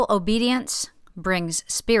Obedience brings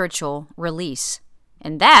spiritual release.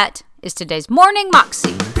 And that is today's Morning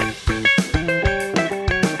Moxie.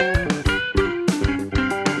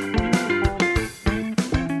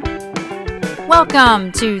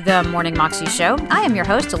 Welcome to the Morning Moxie Show. I am your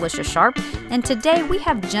host, Alicia Sharp, and today we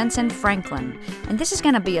have Jentzen Franklin. And this is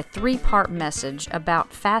going to be a 3-part message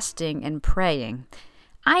about fasting and praying.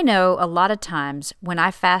 I know a lot of times when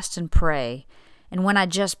I fast and pray, and when I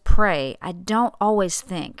just pray, I don't always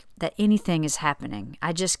think that anything is happening.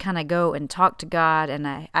 I just kind of go and talk to God, and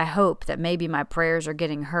I hope that maybe my prayers are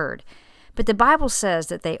getting heard. But the Bible says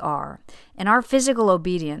that they are. And our physical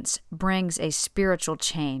obedience brings a spiritual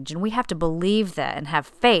change. And we have to believe that and have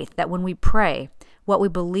faith that when we pray, what we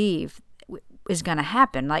believe is going to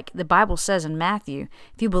happen. Like the Bible says in Matthew,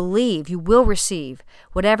 if you believe, you will receive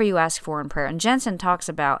whatever you ask for in prayer. And Jentzen talks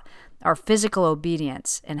about our physical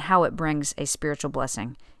obedience and how it brings a spiritual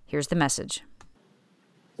blessing. Here's the message.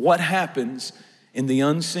 What happens in the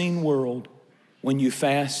unseen world when you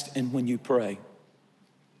fast and when you pray?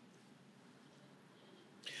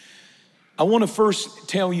 I want to first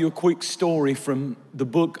tell you a quick story from the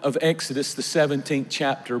book of Exodus, the 17th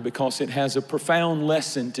chapter, because it has a profound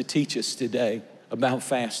lesson to teach us today about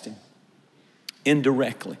fasting,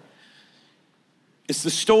 indirectly. It's the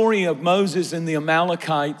story of Moses and the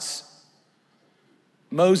Amalekites,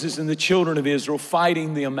 Moses and the children of Israel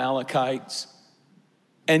fighting the Amalekites.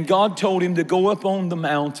 And God told him to go up on the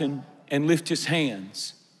mountain and lift his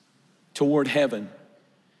hands toward heaven.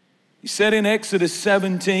 He said in Exodus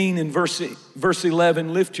 17 and verse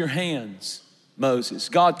 11, lift your hands, Moses.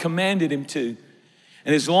 God commanded him to.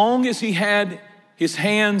 And as long as he had his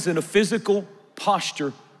hands in a physical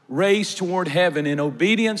posture raised toward heaven in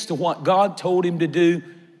obedience to what God told him to do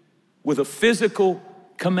with a physical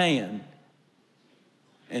command,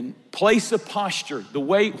 and place a posture,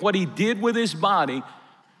 what he did with his body,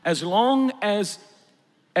 as long as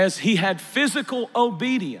he had physical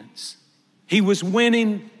obedience, he was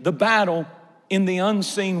winning the battle in the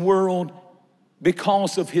unseen world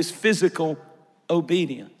because of his physical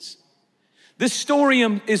obedience. This story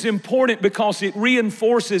is important because it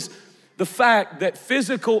reinforces the fact that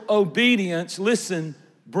physical obedience, listen,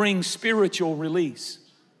 brings spiritual release.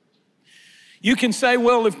 You can say,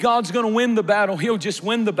 well, if God's going to win the battle, he'll just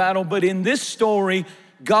win the battle. But in this story,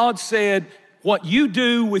 God said, what you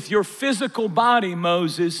do with your physical body,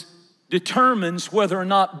 Moses, determines whether or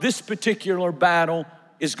not this particular battle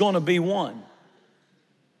is going to be won.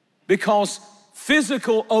 Because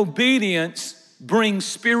physical obedience brings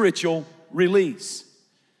spiritual release.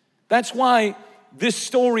 That's why this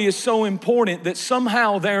story is so important, that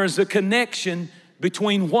somehow there is a connection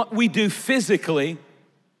between what we do physically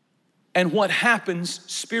and what happens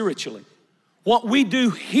spiritually. What we do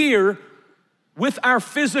here with our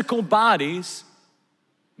physical bodies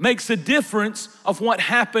makes a difference of what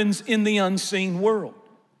happens in the unseen world.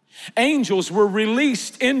 Angels were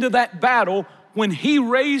released into that battle when he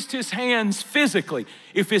raised his hands physically.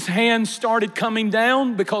 If his hands started coming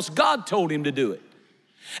down, because God told him to do it.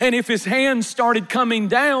 And if his hands started coming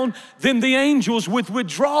down, then the angels would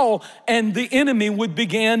withdraw and the enemy would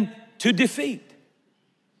begin to defeat.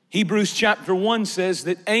 Hebrews chapter 1 says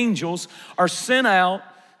that angels are sent out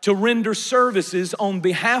to render services on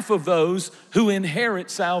behalf of those who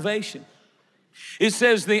inherit salvation. It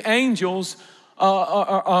says the angels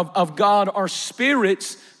of God are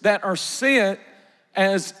spirits that are sent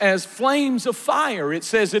as flames of fire. It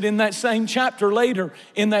says it in that same chapter later.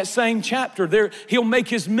 In that same chapter, he'll make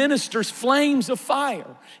his ministers flames of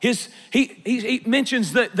fire. He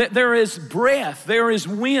mentions that there is breath, there is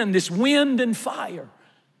wind, this wind and fire.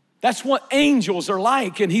 That's what angels are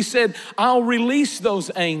like. And he said, I'll release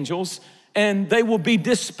those angels and they will be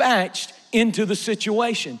dispatched into the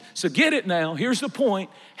situation. So get it now. Here's the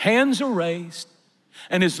point. Hands are raised.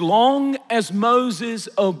 And as long as Moses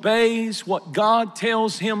obeys what God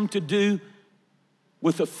tells him to do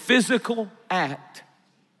with a physical act,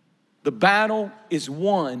 the battle is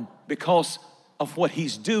won because of what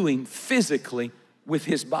he's doing physically with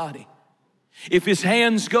his body. If his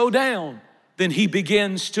hands go down, then he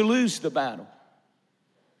begins to lose the battle.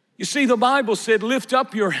 You see, the Bible said, lift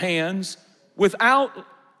up your hands without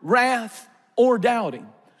wrath or doubting.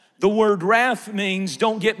 The word wrath means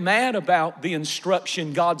don't get mad about the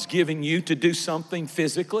instruction God's giving you to do something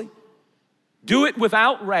physically. Do it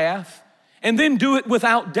without wrath, and then do it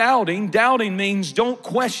without doubting. Doubting means don't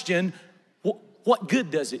question, what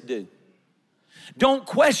good does it do? Don't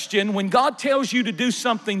question when God tells you to do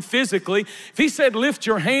something physically. If he said lift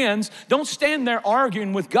your hands, don't stand there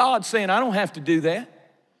arguing with God saying I don't have to do that.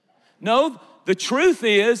 No, the truth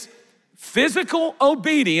is Physical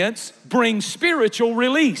obedience brings spiritual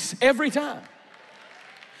release every time.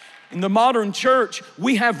 In the modern church,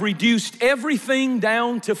 we have reduced everything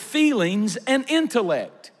down to feelings and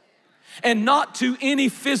intellect and not to any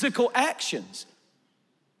physical actions.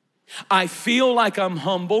 I feel like I'm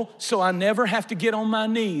humble, so I never have to get on my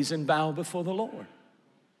knees and bow before the Lord.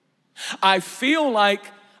 I feel like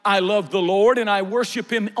I love the Lord and I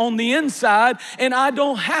worship Him on the inside, and I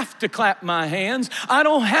don't have to clap my hands. I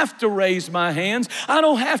don't have to raise my hands. I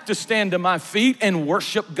don't have to stand to my feet and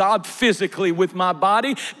worship God physically with my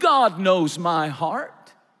body. God knows my heart.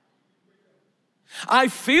 I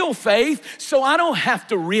feel faith, so I don't have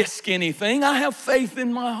to risk anything. I have faith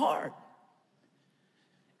in my heart.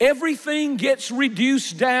 Everything gets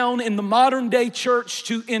reduced down in the modern day church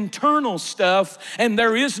to internal stuff, and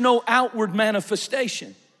there is no outward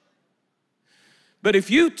manifestation. But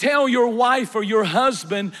if you tell your wife or your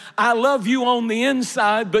husband, I love you on the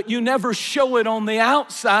inside, but you never show it on the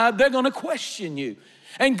outside, they're gonna question you.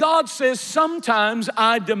 And God says, sometimes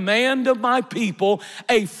I demand of my people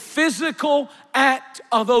a physical act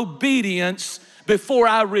of obedience before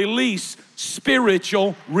I release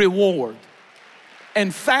spiritual reward.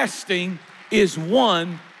 And fasting is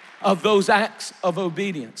one of those acts of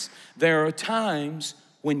obedience. There are times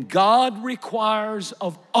when God requires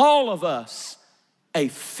of all of us a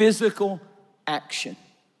physical action.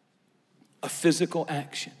 A physical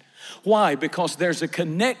action. Why? Because there's a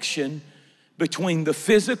connection between the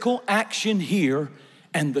physical action here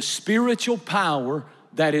and the spiritual power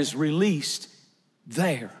that is released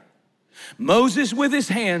there. Moses with his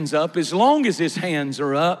hands up, as long as his hands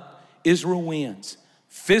are up, Israel wins.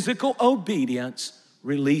 Physical obedience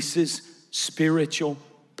releases spiritual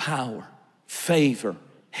power, favor,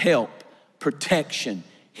 help, protection,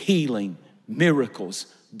 healing, miracles,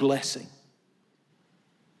 blessing.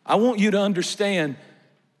 I want you to understand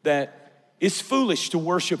that it's foolish to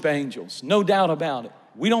worship angels, no doubt about it.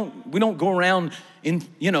 We don't go around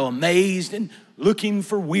amazed and looking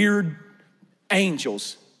for weird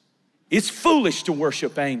angels. It's foolish to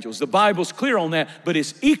worship angels. The Bible's clear on that, but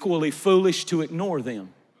it's equally foolish to ignore them.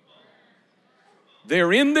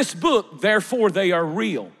 They're in this book, therefore they are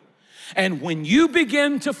real. And when you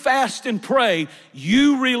begin to fast and pray,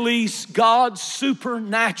 you release God's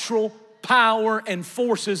supernatural power and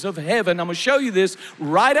forces of heaven. I'm gonna show you this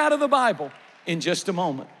right out of the Bible in just a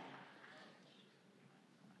moment.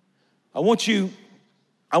 I want you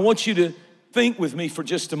to think with me for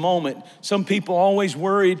just a moment. Some people are always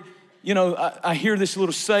worried. I hear this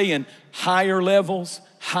little saying, higher levels,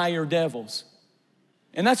 higher devils.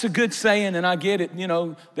 And that's a good saying, and I get it,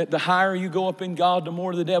 that the higher you go up in God, the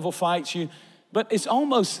more the devil fights you. But it's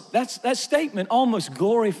almost, that statement almost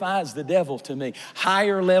glorifies the devil to me.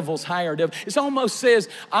 Higher levels, higher devils. It almost says,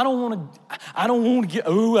 I don't want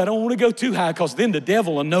to go too high, because then the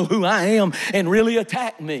devil will know who I am and really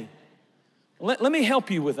attack me. Let me help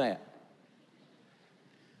you with that.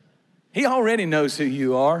 He already knows who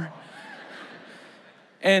you are.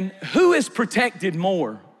 And who is protected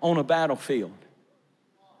more on a battlefield?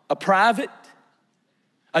 A private,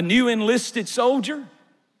 a new enlisted soldier,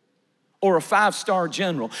 or a 5-star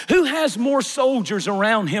general? Who has more soldiers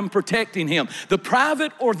around him protecting him, the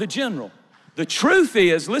private or the general? The truth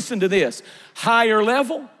is, listen to this, higher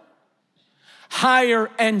level,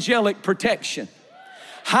 higher angelic protection,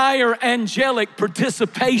 higher angelic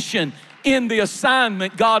participation in the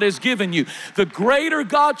assignment God has given you. The greater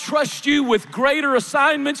God trusts you with greater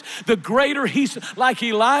assignments, the greater he's like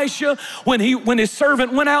Elisha when his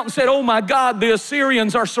servant went out and said, oh my God, the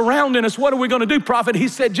Assyrians are surrounding us. What are we going to do, prophet? He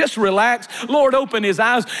said, just relax. Lord opened his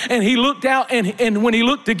eyes and he looked out, and when he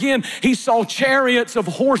looked again, he saw chariots of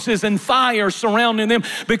horses and fire surrounding them,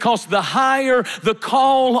 because the higher the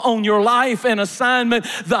call on your life and assignment,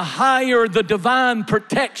 the higher the divine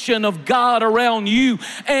protection of God around you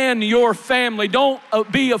and your family. Don't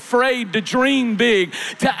be afraid to dream big,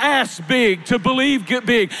 to ask big, to believe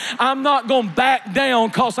big. I'm not going to back down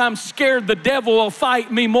because I'm scared the devil will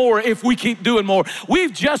fight me more if we keep doing more.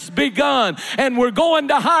 We've just begun, and we're going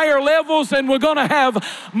to higher levels, and we're going to have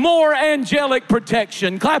more angelic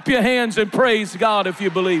protection. Clap your hands and praise God if you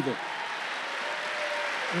believe it.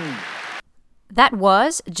 That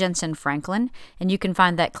was Jentzen Franklin, and you can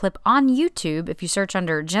find that clip on YouTube if you search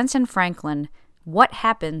under Jentzen Franklin, What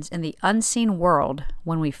Happens in the Unseen World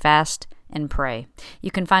When We Fast and Pray. You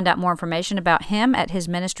can find out more information about him at his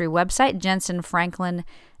ministry website,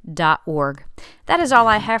 jentzenfranklin.org. That is all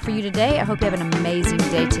I have for you today. I hope you have an amazing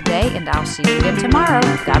day today, and I'll see you again tomorrow.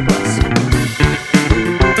 God bless.